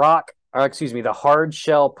the hard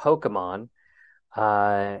shell Pokemon.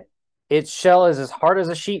 Its shell is as hard as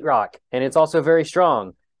a sheetrock, and it's also very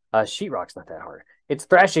strong. Sheetrock's not that hard. Its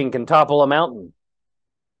thrashing can topple a mountain.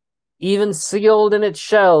 Even sealed in its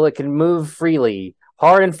shell, it can move freely,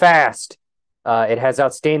 hard and fast. It has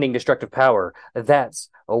outstanding destructive power. That's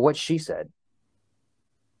what she said.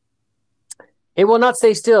 It will not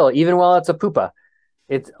stay still, even while it's a pupa.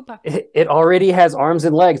 It already has arms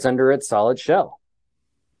and legs under its solid shell.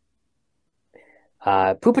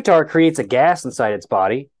 Pupitar creates a gas inside its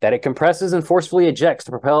body that it compresses and forcefully ejects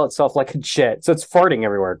to propel itself like a jet. So it's farting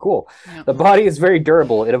everywhere. Cool. Yep. The body is very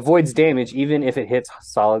durable. It avoids damage even if it hits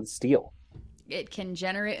solid steel. It can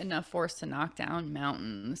generate enough force to knock down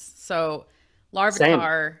mountains. So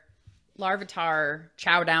Larvitar,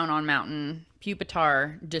 chow down on mountain.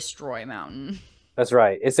 Pupitar, destroy mountain. That's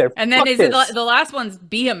right. It's there. And then the last one's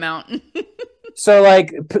be a mountain. So,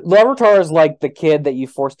 like, Larvitar is like the kid that you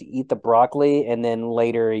force to eat the broccoli, and then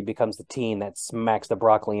later he becomes the teen that smacks the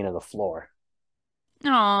broccoli into the floor.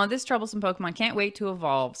 Oh, this troublesome Pokemon can't wait to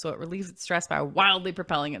evolve, so it relieves its stress by wildly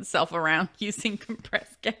propelling itself around using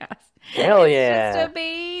compressed gas. Hell yeah. It's just a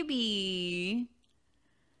baby.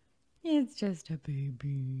 It's just a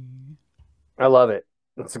baby. I love it.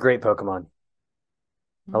 It's a great Pokemon.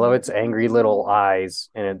 I love its angry little eyes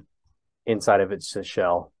and inside of its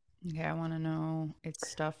shell. Okay, I want to know its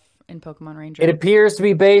stuff in Pokemon Ranger. It appears to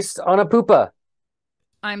be based on a pupa.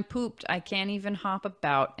 I'm pooped. I can't even hop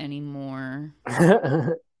about anymore.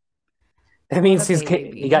 That means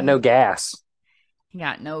he got no gas. He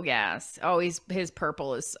got no gas. Oh, his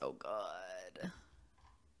purple is so good.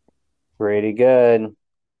 Pretty good.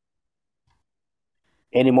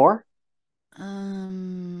 Any more?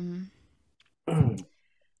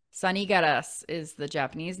 Sanigaras is the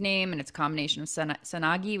Japanese name, and it's a combination of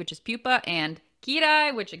Sanagi, which is pupa, and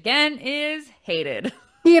Kirai, which again is hated.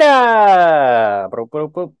 Kira!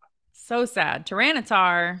 So sad.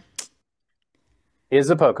 Try-ranitar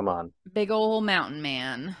is a Pokemon. Big old mountain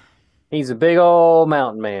man. He's a big old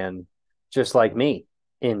mountain man, just like me,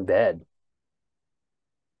 in bed.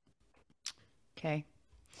 Okay.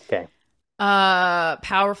 Okay.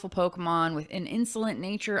 Powerful Pokemon with an insolent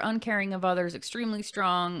nature, uncaring of others, extremely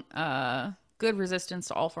strong, good resistance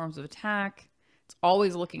to all forms of attack. It's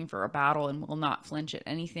always looking for a battle and will not flinch at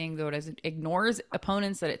anything, though it ignores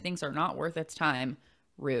opponents that it thinks are not worth its time.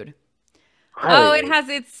 Rude. It has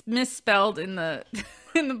it's misspelled in the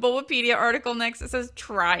in the Bulbapedia article next. It says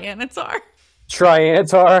Try-ranitar.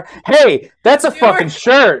 Try-ranitar. Hey, that's a fucking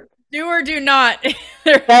shirt. Do or do not.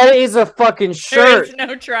 That is a fucking shirt. There is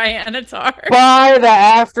no Try-ranitar. Buy the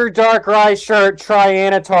After DARKRAI shirt,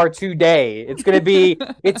 Try-ranitar today. It's gonna be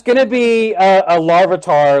a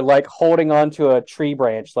Larvitar like holding onto a tree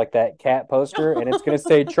branch like that cat poster, and it's gonna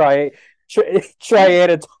say Try-ranitar.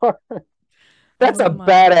 That's a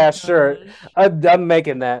badass shirt. I'm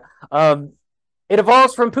making that. It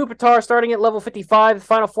evolves from Pupitar starting at level 55, the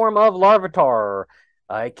final form of Larvitar.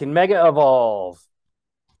 It can Mega Evolve.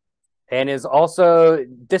 And is also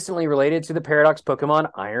distantly related to the paradox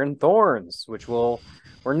Pokemon Iron Thorns, which we're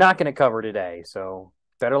not going to cover today. So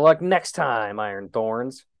better luck next time, Iron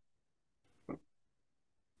Thorns.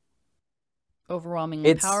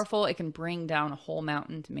 Overwhelmingly powerful. It can bring down a whole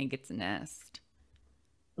mountain to make its nest.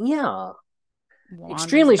 Yeah.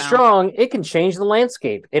 Extremely strong. It can change the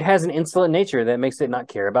landscape. It has an insolent nature that makes it not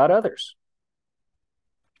care about others.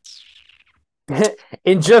 I'm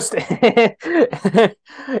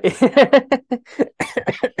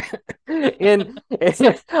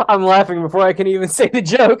laughing before I can even say the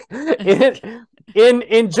joke.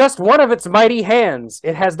 In just one of its mighty hands,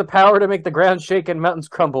 it has the power to make the ground shake and mountains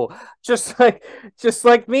crumble, just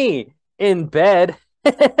like me in bed.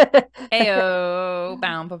 Ayo,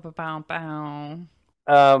 bow, bow, bow, bow, bow.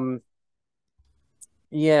 um,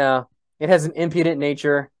 yeah, it has an impudent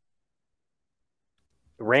nature.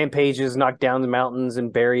 Rampages, knock down the mountains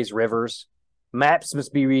and buries rivers. Maps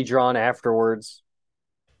must be redrawn afterwards.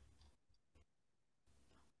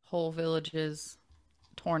 Whole villages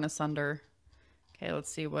torn asunder. Okay,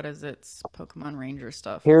 let's see. What is its Pokemon Ranger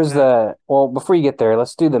stuff? Here's well, before you get there,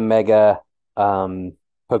 let's do the mega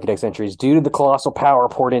Pokedex entries. Due to the colossal power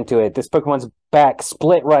poured into it, this Pokemon's back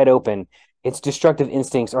split right open. Its destructive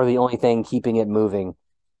instincts are the only thing keeping it moving.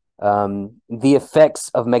 The effects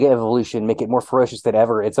of Mega Evolution make it more ferocious than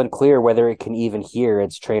ever. It's unclear whether it can even hear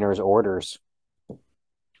its trainer's orders.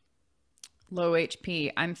 Low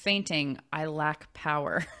HP. I'm fainting. I lack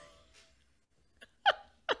power.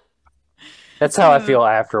 That's how I feel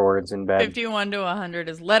afterwards in bed. 51 to 100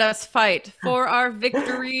 is let us fight for our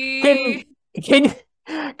victory. Can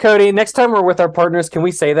Cody, next time we're with our partners, can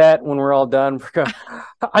we say that when we're all done?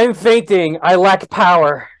 I'm fainting. I lack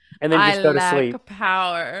power. And then just go to sleep.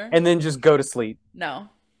 Power. And then just go to sleep. No.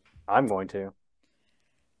 I'm going to.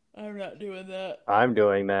 I'm not doing that. I'm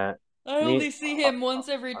doing that. I only see him once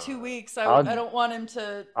every 2 weeks. I don't want him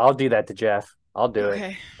to... I'll do that to Jeff. I'll do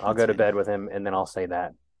it. I'll go to bed with him, and then I'll say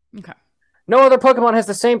that. Okay. No other Pokemon has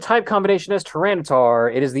the same type combination as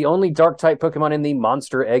Tyranitar. It is the only Dark-type Pokemon in the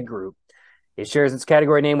Monster Egg group. It shares its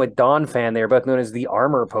category name with Donphan. They are both known as the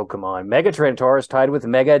Armor Pokemon. Mega Tyranitar is tied with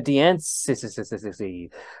Mega Diancie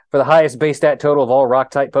for the highest base stat total of all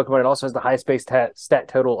Rock-type Pokemon. It also has the highest base stat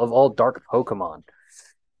total of all Dark Pokemon.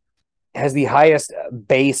 It has the highest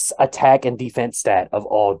base attack and defense stat of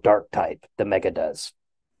all Dark-type. The Mega does.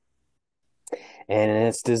 And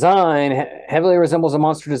its design heavily resembles a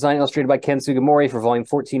monster design illustrated by Ken Sugimori for Volume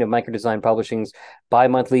 14 of Microdesign Publishing's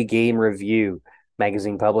bi-monthly Game Review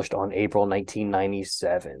magazine published on April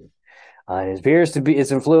 1997. It appears to be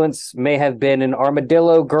its influence may have been an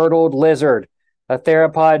armadillo-girdled lizard, a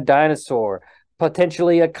theropod dinosaur,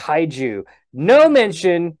 potentially a kaiju. No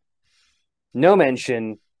mention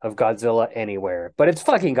of Godzilla anywhere, but it's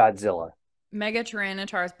fucking Godzilla. Mega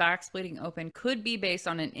Tyranitar's back splitting open could be based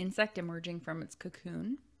on an insect emerging from its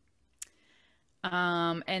cocoon.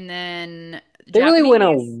 And then they really went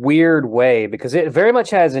a weird way because it very much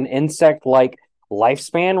has an insect-like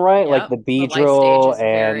lifespan, right? Yep. Like the Beedrill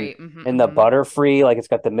and the Butterfree, like it's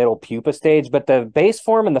got the middle pupa stage, but the base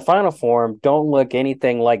form and the final form don't look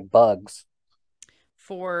anything like bugs.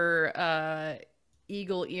 For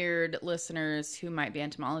eagle-eared listeners who might be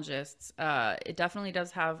entomologists, it definitely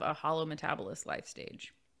does have a hollow metabolist life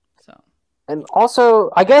stage. So, and also,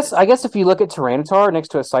 I guess if you look at Tyranitar next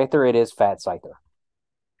to a Scyther, it is Fat Scyther.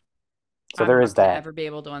 So there is that. I'll never be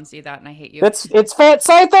able to unsee that, and I hate you. It's Fat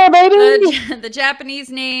Scyther, baby. The Japanese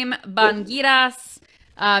name Bangiras,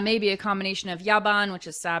 maybe a combination of Yaban, which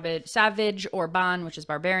is savage, or Ban, which is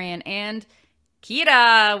barbarian, and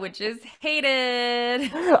Kira, which is hated.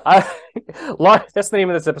 That's the name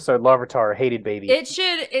of this episode. Larvitar, hated baby. It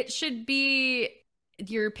should be.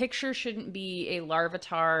 Your picture shouldn't be a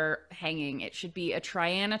Larvitar hanging. It should be a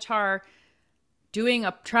Try-ranitar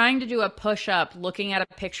trying to do a push-up, looking at a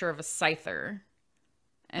picture of a Scyther,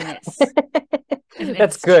 and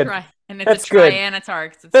that's good. And it's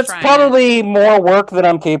Try-ranitar. That's probably more work than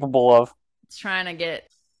I'm capable of. It's trying to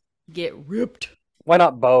get ripped. Why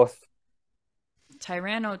not both?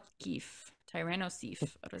 Tyrannoseef.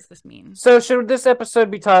 What does this mean? So should this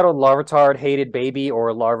episode be titled Larvitar Hated Baby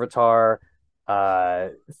or Larvitar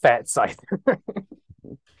Fat Scyther?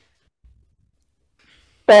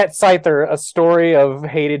 Fat Scyther, a story of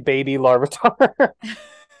hated baby Larvitar.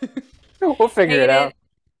 We'll figure it out.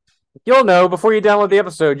 You'll know before you download the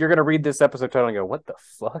episode. You're going to read this episode title and go, what the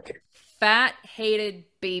fuck? Fat hated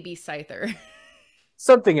baby Scyther.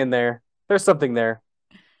 Something in there. There's something there.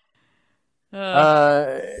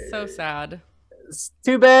 So sad.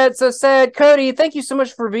 Too bad, so sad. Cody, thank you so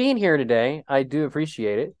much for being here today. I do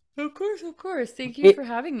appreciate it. Of course. Thank you for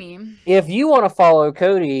having me. If you want to follow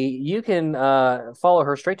Cody, you can follow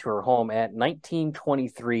her straight to her home at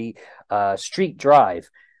 1923 Street Drive,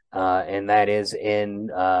 and that is in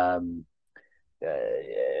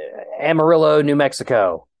Amarillo, New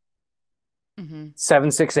Mexico.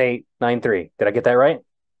 76893. Did I get that right?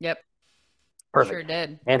 Yep. Perfect. Sure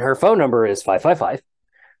did. And her phone number is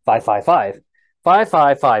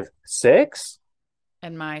 555-555-5556.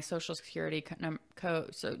 And my social security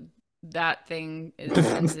code, so that thing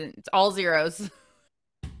is it's all zeros.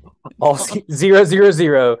 All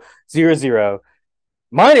 00000.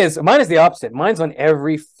 Mine is the opposite. Mine's on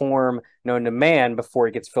every form known to man before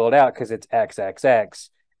it gets filled out because it's XXX,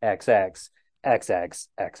 XX,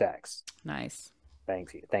 XXXX. Nice.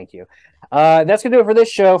 Thank you. That's gonna do it for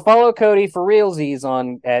this show. Follow Cody for realsies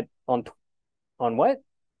on what?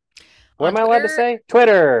 What am I allowed to say?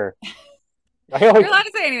 Twitter. You're allowed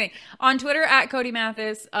to say anything. On Twitter at Cody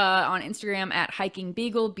Mathis. On Instagram at Hiking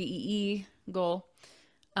Beagle, BEE goal.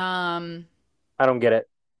 I don't get it.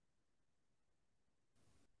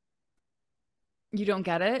 You don't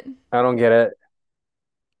get it? I don't get it.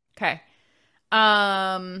 Okay.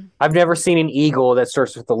 I've never seen an eagle that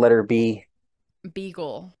starts with the letter B.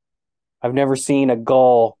 Beagle. I've never seen a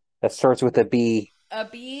gull that starts with a B. A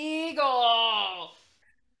beagle.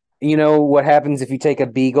 You know what happens if you take a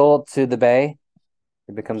beagle to the bay?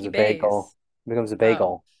 It becomes a bagel. It becomes a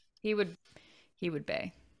bagel. He would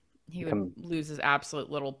bay. He would lose his absolute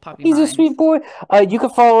little puppy mind. He's a sweet boy. You can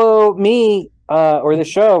follow me, or the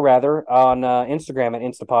show rather, on Instagram at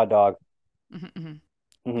InstaPodDog.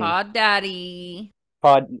 Pod Daddy.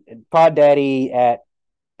 Pod Daddy at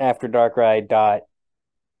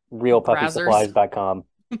AfterDarkRai.RealPuppySupplies.com.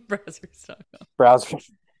 Browsers.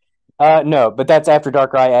 No, but that's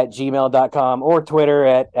AfterDarkRai@gmail.com or Twitter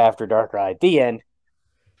at AfterDarkRai. The end.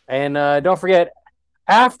 And don't forget,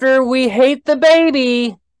 after we hate the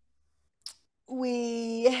baby,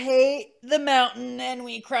 we hate the mountain and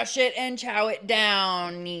we crush it and chow it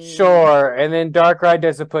down. Sure. And then DARKRAI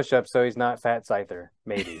does a push-up so he's not fat Scyther.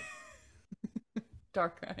 Maybe.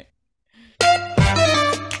 DARKRAI.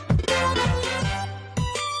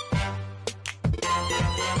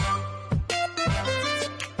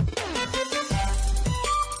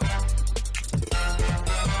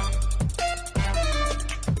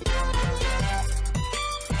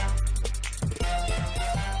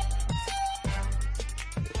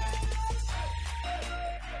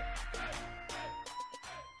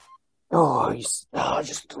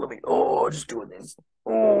 Just doing this.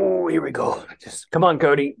 Oh, here we go. Just come on,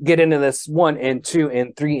 Cody. Get into this. 1 and 2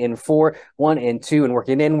 and 3 and 4. 1 and 2 and work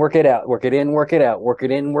it in, work it out. Work it in, work it out. Work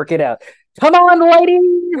it in, work it out. Come on, ladies.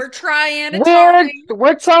 We're Try-ranitar.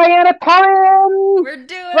 We're Try-ranitar. We're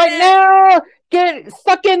doing right now.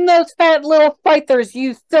 Suck in those fat little Scythers,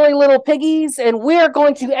 you silly little piggies, and we're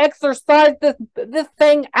going to exercise this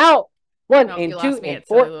thing out. 1 and 2 and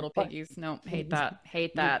 4. Silly little piggies. No, hate that.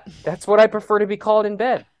 Hate that. That's what I prefer to be called in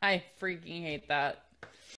bed. I freaking hate that.